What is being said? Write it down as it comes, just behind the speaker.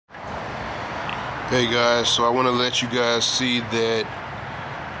Hey guys, so I want to let you guys see that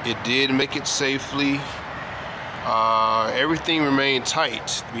it did make it safely. Everything remained tight,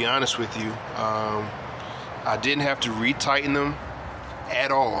 to be honest with you. I didn't have to retighten them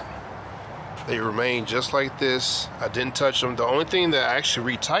at all. They remained just like this. I didn't touch them. The only thing that I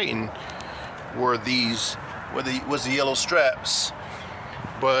actually retightened were was the yellow straps.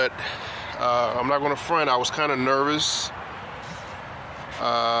 But I'm not going to front, I was kind of nervous.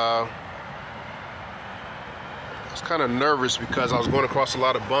 Because I was going across a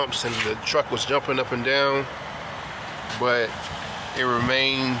lot of bumps and the truck was jumping up and down, but it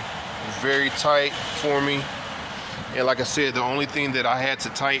remained very tight for me. And like I said, the only thing that I had to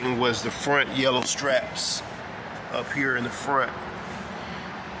tighten was the front yellow straps up here in the front,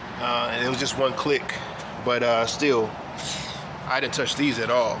 and it was just one click, but still I didn't touch these at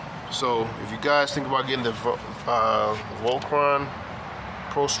all. So if you guys think about getting the Vulcan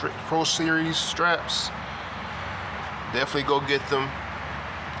Pro Series straps, definitely go get them,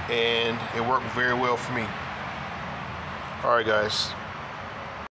 and it worked very well for me. Alright guys.